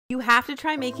You have to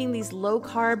try making these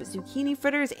low-carb zucchini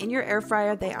fritters in your air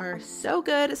fryer. They are so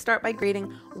good. Start by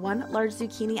grating one large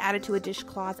zucchini, add it to a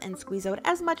dishcloth, and squeeze out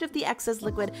as much of the excess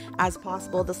liquid as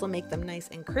possible. This will make them nice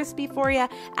and crispy for you.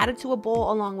 Add it to a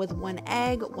bowl along with 1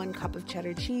 egg, 1 cup of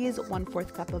cheddar cheese,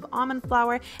 1/4 cup of almond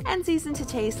flour, and season to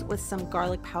taste with some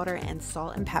garlic powder and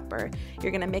salt and pepper.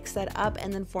 You're gonna mix that up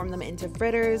and then form them into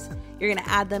fritters. You're gonna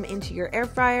add them into your air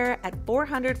fryer at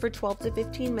 400 for 12 to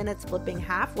 15 minutes, flipping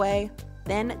halfway.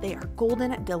 Then they are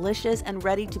golden, delicious, and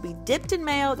ready to be dipped in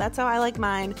mayo. That's how I like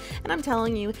mine. And I'm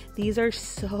telling you, these are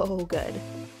so good.